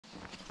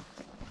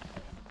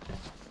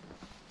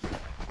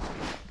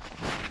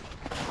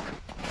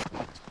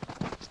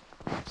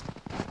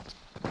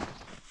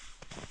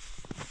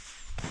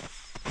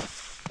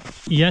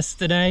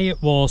Yesterday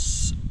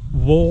was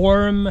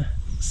warm,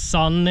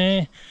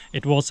 sunny.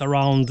 It was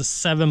around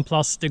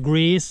 7+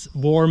 degrees,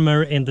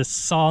 warmer in the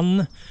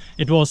sun.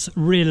 It was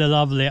really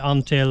lovely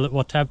until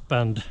what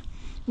happened.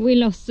 We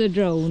lost the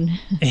drone.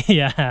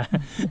 Yeah,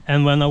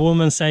 and when a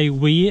woman say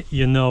we,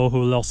 you know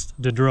who lost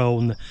the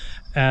drone.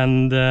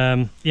 And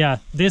yeah,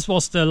 this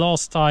was the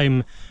last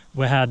time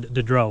we had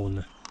the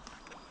drone.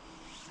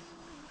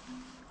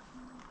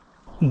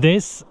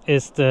 This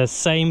is the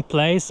same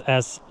place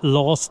as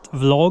last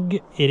vlog.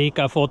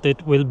 Erika thought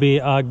it will be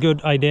a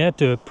good idea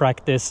to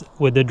practice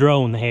with the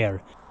drone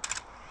here.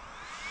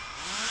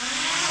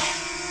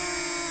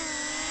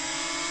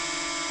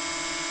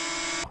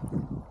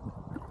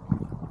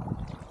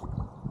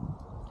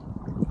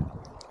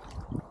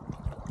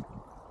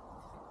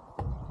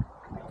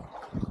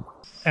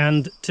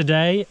 And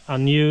today, a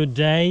new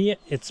day.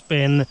 It's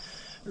been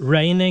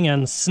raining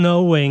and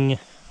snowing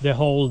the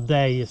whole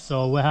day,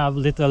 so we have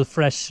little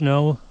fresh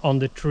snow on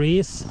the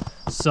trees.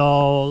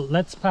 So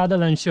let's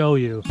paddle and show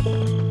you.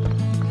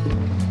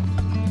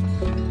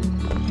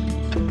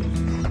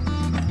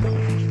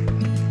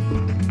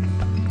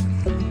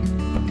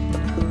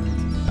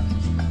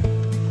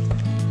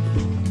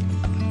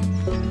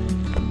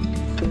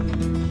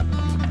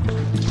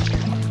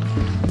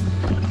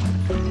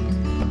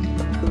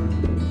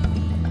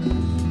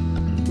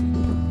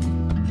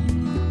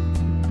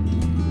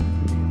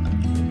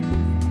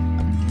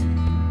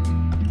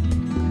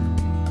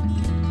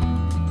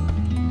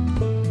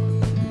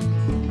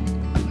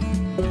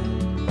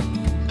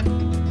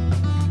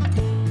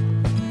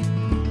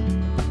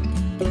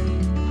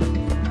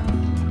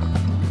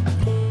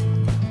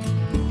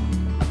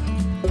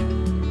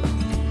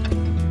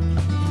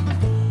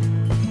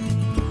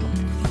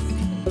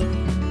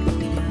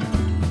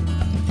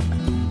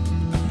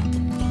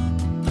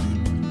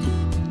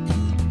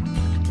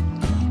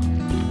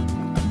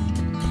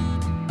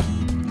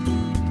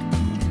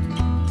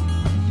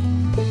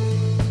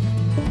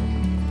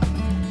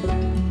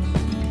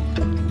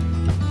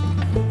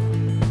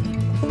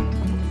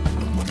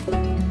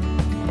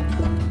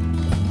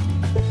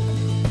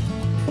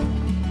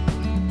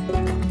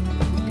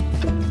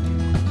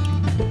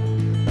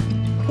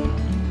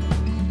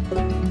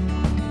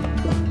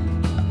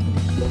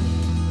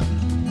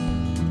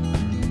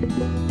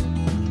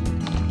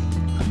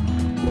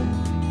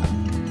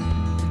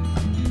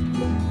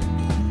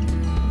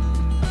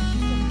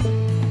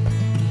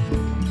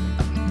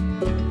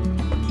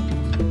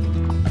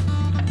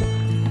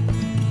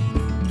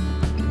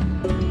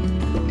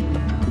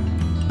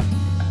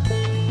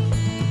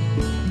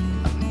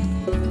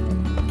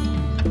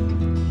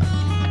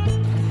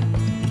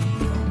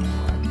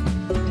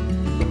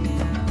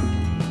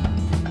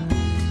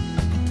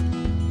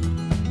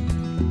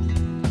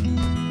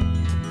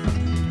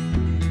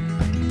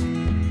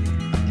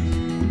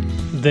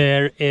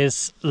 There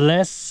is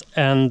less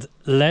and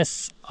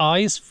less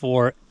ice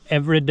for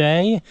every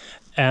day,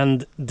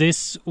 and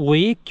this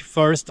week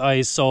first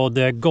I saw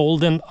the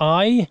golden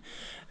eye.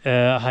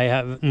 I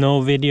have no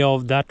video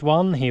of that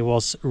one. He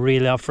was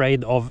really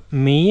afraid of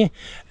me.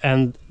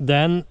 And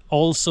then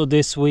also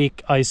this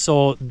week I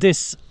saw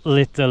this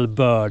little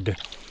bird.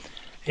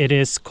 It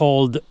is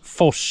called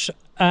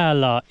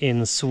forsäla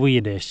in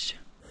Swedish.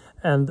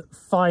 And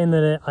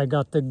finally I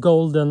got the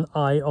golden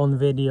eye on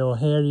video.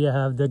 Here you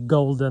have the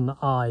golden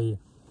eye.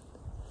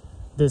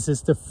 This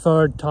is the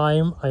third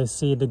time I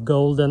see the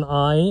golden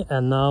eye,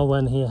 and now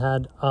when he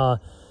had a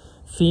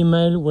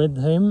female with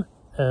him,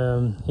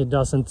 he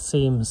doesn't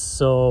seem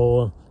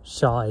so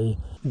shy.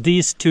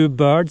 These two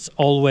birds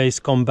always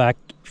come back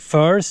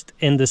first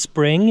in the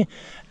spring,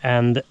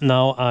 and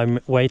now I'm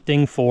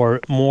waiting for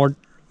more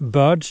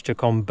birds to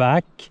come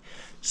back.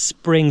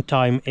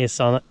 Springtime is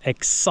an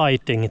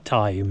exciting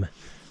time.